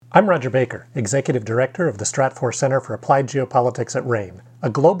I'm Roger Baker, Executive Director of the Stratfor Center for Applied Geopolitics at RAIN, a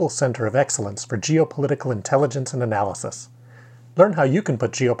global center of excellence for geopolitical intelligence and analysis. Learn how you can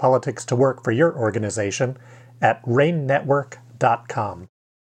put geopolitics to work for your organization at rainnetwork.com.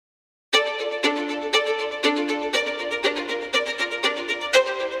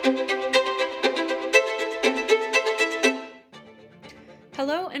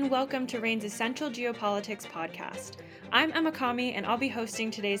 Hello and welcome to RAIN's Essential Geopolitics podcast. I'm Emma Kami and I'll be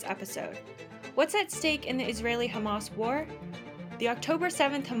hosting today's episode. What's at stake in the Israeli-Hamas war? The October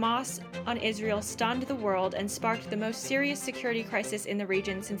 7th Hamas on Israel stunned the world and sparked the most serious security crisis in the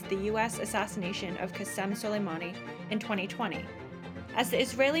region since the U.S. assassination of Qasem Soleimani in 2020. As the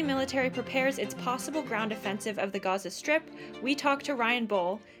Israeli military prepares its possible ground offensive of the Gaza Strip, we talk to Ryan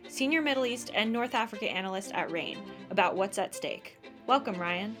Bull, Senior Middle East and North Africa Analyst at RAIN, about what's at stake. Welcome,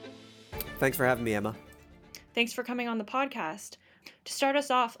 Ryan. Thanks for having me, Emma. Thanks for coming on the podcast. To start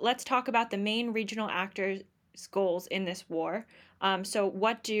us off, let's talk about the main regional actors' goals in this war. So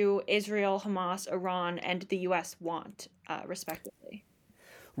what do Israel, Hamas, Iran, and the U.S. want, respectively?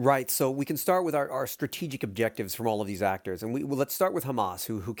 Right, so we can start with our strategic objectives from all of these actors. And let's start with Hamas,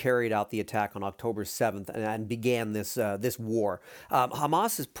 who carried out the attack on October 7th and began this war.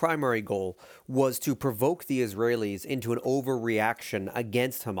 Hamas's primary goal was to provoke the Israelis into an overreaction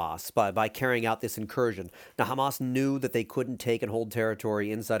against Hamas by carrying out this incursion. Now, Hamas knew that they couldn't take and hold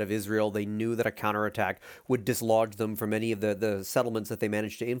territory inside of Israel. They knew that a counterattack would dislodge them from any of the settlements that they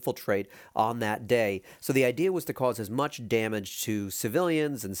managed to infiltrate on that day. So the idea was to cause as much damage to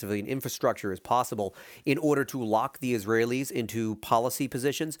civilians and civilian infrastructure as possible in order to lock the Israelis into policy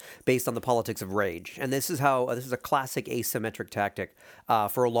positions based on the politics of rage. And this is a classic asymmetric tactic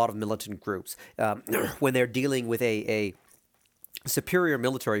for a lot of militant groups when they're dealing with a superior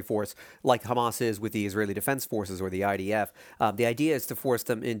military force like Hamas is with the Israeli Defense Forces or the IDF. The idea is to force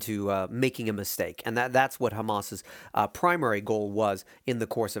them into making a mistake, and that's what Hamas's primary goal was in the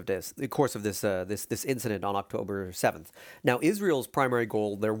course of this incident on October 7th. Now, Israel's primary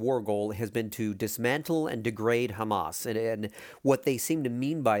goal, their war goal, has been to dismantle and degrade Hamas, and what they seem to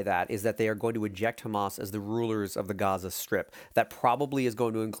mean by that is that they are going to eject Hamas as the rulers of the Gaza Strip. That probably is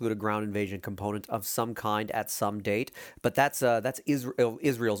going to include a ground invasion component of some kind at some date, but that's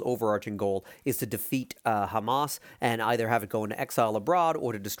Israel's overarching goal, is to defeat Hamas and either have it go into exile abroad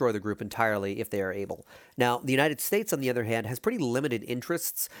or to destroy the group entirely if they are able. Now, the United States, on the other hand, has pretty limited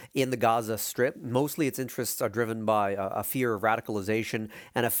interests in the Gaza Strip. Mostly its interests are driven by a fear of radicalization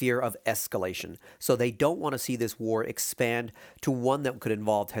and a fear of escalation. So they don't want to see this war expand to one that could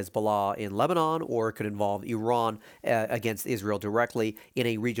involve Hezbollah in Lebanon or could involve Iran against Israel directly in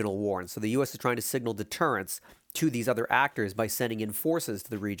a regional war. And so the U.S. is trying to signal deterrence to these other actors by sending in forces to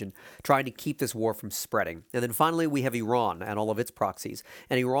the region, trying to keep this war from spreading. And then finally, we have Iran and all of its proxies.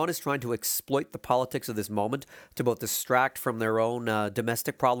 And Iran is trying to exploit the politics of this moment to both distract from their own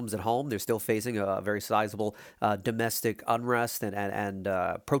domestic problems at home. They're still facing a very sizable domestic unrest and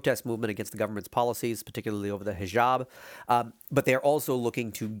protest movement against the government's policies, particularly over the hijab. But they're also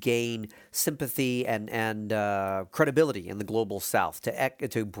looking to gain sympathy and credibility in the global south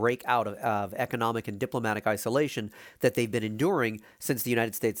to break out of economic and diplomatic isolation that they've been enduring since the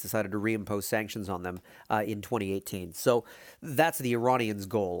United States decided to reimpose sanctions on them in 2018. So that's the Iranians'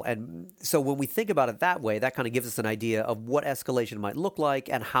 goal. And so when we think about it that way, that kind of gives us an idea of what escalation might look like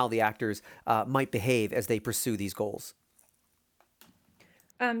and how the actors might behave as they pursue these goals.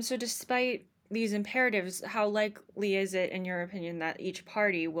 So despite these imperatives, how likely is it, in your opinion, that each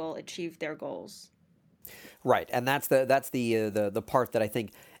party will achieve their goals? Right, and that's the part that I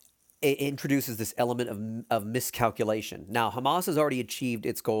think it introduces this element of miscalculation. Now, Hamas has already achieved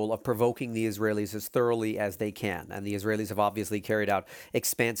its goal of provoking the Israelis as thoroughly as they can, and the Israelis have obviously carried out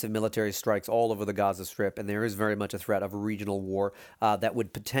expansive military strikes all over the Gaza Strip, and there is very much a threat of a regional war that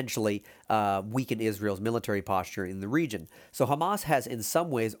would potentially weaken Israel's military posture in the region. So Hamas has in some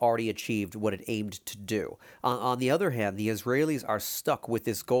ways already achieved what it aimed to do. On the other hand, the Israelis are stuck with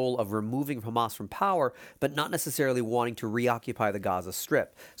this goal of removing Hamas from power, but not necessarily wanting to reoccupy the Gaza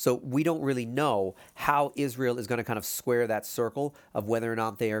Strip. So we don't really know how Israel is going to kind of square that circle of whether or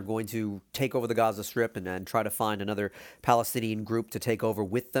not they are going to take over the Gaza Strip and try to find another Palestinian group to take over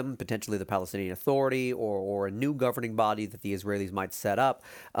with them, potentially the Palestinian Authority or a new governing body that the Israelis might set up.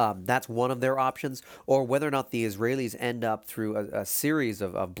 That's one of their options. Or whether or not the Israelis end up through a series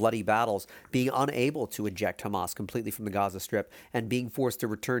of bloody battles being unable to eject Hamas completely from the Gaza Strip and being forced to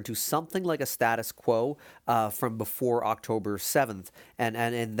return to something like a status quo from before October 7th.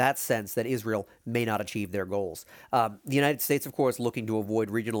 And that's sense that Israel may not achieve their goals. The United States, of course, looking to avoid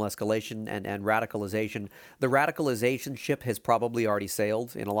regional escalation and radicalization. The radicalization ship has probably already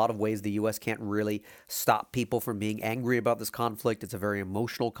sailed. In a lot of ways, the U.S. can't really stop people from being angry about this conflict. It's a very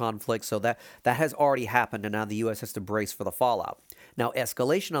emotional conflict, so that has already happened, and now the U.S. has to brace for the fallout. Now,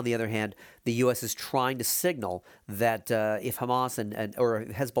 escalation, on the other hand, the U.S. is trying to signal that if Hamas or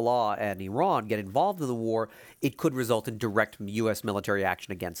Hezbollah and Iran get involved in the war, it could result in direct U.S. military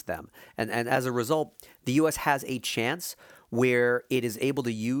action against them. And as a result, the U.S. has a chance where it is able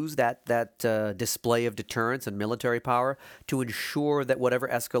to use that display of deterrence and military power to ensure that whatever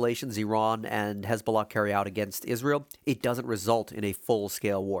escalations Iran and Hezbollah carry out against Israel, it doesn't result in a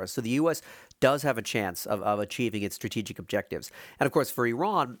full-scale war. So the U.S. does have a chance of achieving its strategic objectives. And of course, for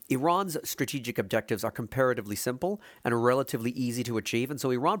Iran, Iran's strategic objectives are comparatively simple and relatively easy to achieve. And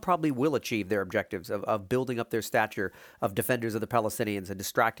so Iran probably will achieve their objectives of building up their stature of defenders of the Palestinians and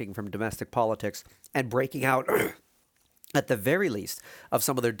distracting from domestic politics and breaking out at the very least, of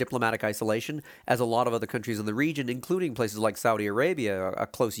some of their diplomatic isolation, as a lot of other countries in the region, including places like Saudi Arabia, a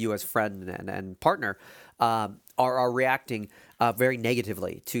close U.S. friend and partner, are reacting very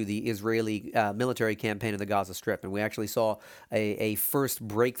negatively to the Israeli military campaign in the Gaza Strip. And we actually saw a first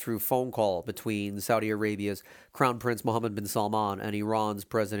breakthrough phone call between Saudi Arabia's Crown Prince Mohammed bin Salman and Iran's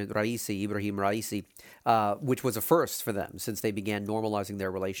President Ibrahim Raisi, which was a first for them since they began normalizing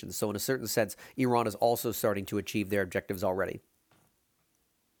their relations. So in a certain sense, Iran is also starting to achieve their objectives already.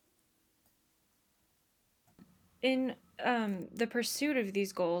 In the pursuit of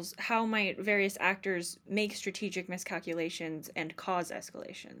these goals, how might various actors make strategic miscalculations and cause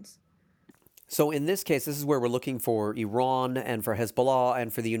escalations? So in this case, this is where we're looking for Iran and for Hezbollah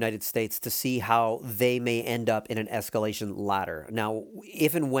and for the United States to see how they may end up in an escalation ladder. Now,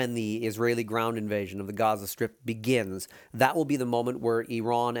 if and when the Israeli ground invasion of the Gaza Strip begins, that will be the moment where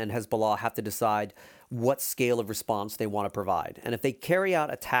Iran and Hezbollah have to decide what scale of response they want to provide. And if they carry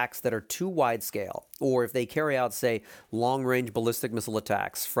out attacks that are too wide scale, or if they carry out, say, long-range ballistic missile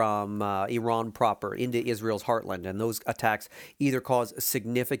attacks from Iran proper into Israel's heartland, and those attacks either cause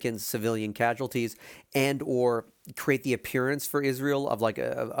significant civilian casualties and or create the appearance for Israel of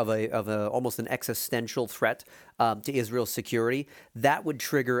almost an existential threat to Israel's security, that would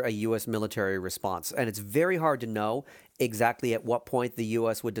trigger a U.S. military response. And it's very hard to know exactly at what point the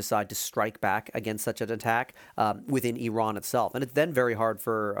U.S. would decide to strike back against such an attack within Iran itself. And it's then very hard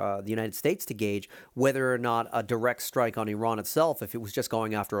for the United States to gauge whether or not a direct strike on Iran itself, if it was just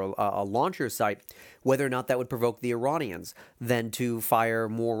going after a launcher site, whether or not that would provoke the Iranians then to fire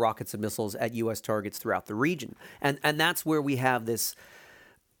more rockets and missiles at U.S. targets throughout the region. And that's where we have this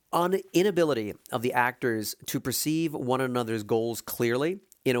inability of the actors to perceive one another's goals clearly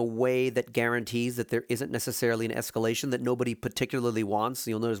in a way that guarantees that there isn't necessarily an escalation that nobody particularly wants.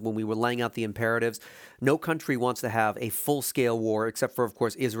 You'll notice when we were laying out the imperatives, no country wants to have a full-scale war except for, of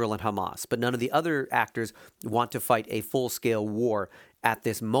course, Israel and Hamas. But none of the other actors want to fight a full-scale war at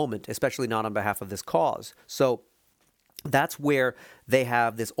this moment, especially not on behalf of this cause. So that's where they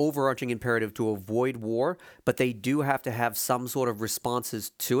have this overarching imperative to avoid war, but they do have to have some sort of responses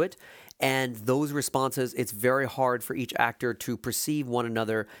to it. And those responses, it's very hard for each actor to perceive one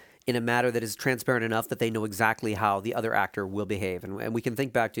another in a manner that is transparent enough that they know exactly how the other actor will behave. And we can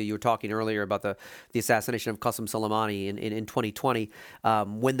think back to, you were talking earlier about the assassination of Qasem Soleimani in 2020.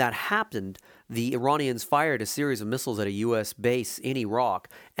 When that happened, the Iranians fired a series of missiles at a U.S. base in Iraq.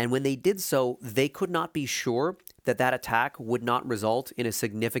 And when they did so, they could not be sure that that attack would not result in a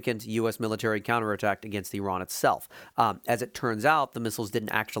significant U.S. military counterattack against Iran itself. As it turns out, the missiles didn't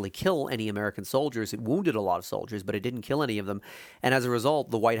actually kill any American soldiers. It wounded a lot of soldiers, but it didn't kill any of them. And as a result,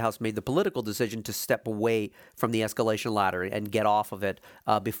 the White House made the political decision to step away from the escalation ladder and get off of it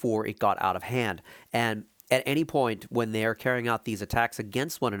before it got out of hand. And at any point when they are carrying out these attacks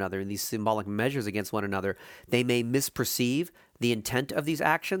against one another and these symbolic measures against one another, they may misperceive the intent of these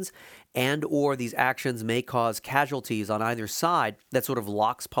actions, and or these actions may cause casualties on either side that sort of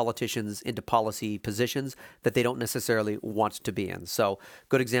locks politicians into policy positions that they don't necessarily want to be in. So,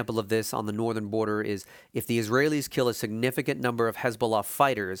 good example of this on the northern border is if the Israelis kill a significant number of Hezbollah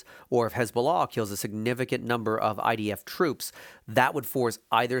fighters, or if Hezbollah kills a significant number of IDF troops, that would force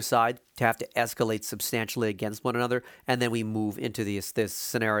either side to have to escalate substantially against one another, and then we move into this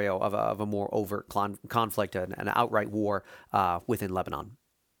scenario of a more overt conflict, an outright war within Lebanon.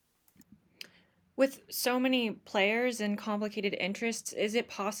 With so many players and complicated interests, is it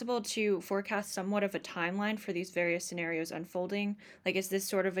possible to forecast somewhat of a timeline for these various scenarios unfolding? Like, is this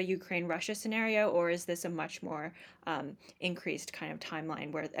sort of a Ukraine-Russia scenario, or is this a much more increased kind of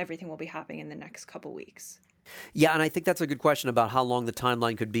timeline where everything will be happening in the next couple weeks? Yeah, and I think that's a good question about how long the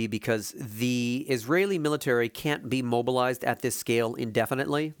timeline could be, because the Israeli military can't be mobilized at this scale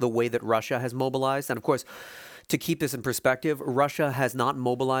indefinitely, the way that Russia has mobilized. And of course, to keep this in perspective, Russia has not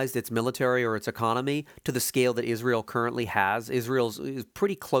mobilized its military or its economy to the scale that Israel currently has. Israel is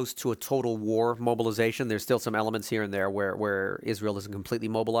pretty close to a total war mobilization. There's still some elements here and there where Israel isn't completely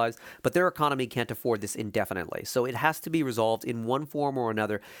mobilized, but their economy can't afford this indefinitely. So it has to be resolved in one form or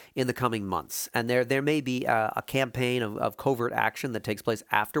another in the coming months. And there may be a campaign of covert action that takes place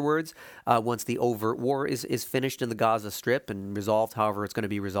afterwards, once the overt war is finished in the Gaza Strip and resolved, however it's going to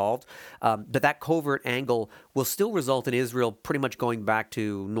be resolved. But that covert angle will still result in Israel pretty much going back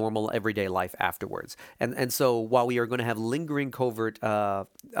to normal everyday life afterwards. And so while we are going to have lingering covert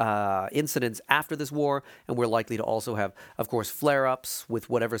incidents after this war, and we're likely to also have, of course, flare-ups with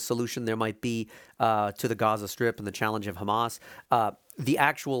whatever solution there might be to the Gaza Strip and the challenge of Hamas, the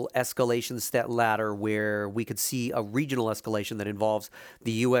actual escalation ladder where we could see a regional escalation that involves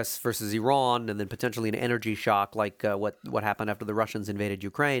the U.S. versus Iran and then potentially an energy shock like what happened after the Russians invaded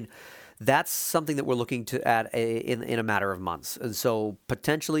Ukraine, that's something that we're looking to at in a matter of months. And so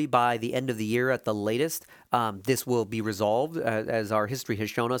potentially by the end of the year at the latest, this will be resolved. As our history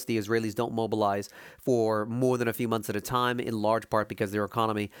has shown us, the Israelis don't mobilize for more than a few months at a time, in large part because their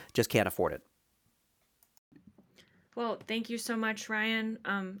economy just can't afford it. Well, thank you so much, Ryan.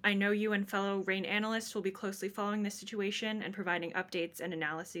 I know you and fellow RAIN analysts will be closely following this situation and providing updates and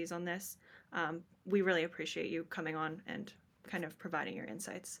analyses on this. We really appreciate you coming on and kind of providing your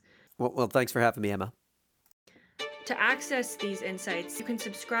insights. Well, thanks for having me, Emma. To access these insights, you can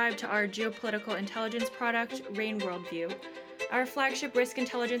subscribe to our geopolitical intelligence product, RAIN Worldview. Our flagship risk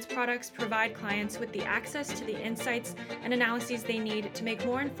intelligence products provide clients with the access to the insights and analyses they need to make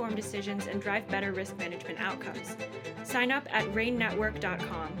more informed decisions and drive better risk management outcomes. Sign up at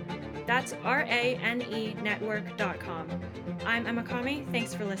rainnetwork.com. That's RANE network.com. I'm Emma Kami.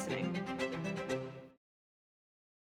 Thanks for listening.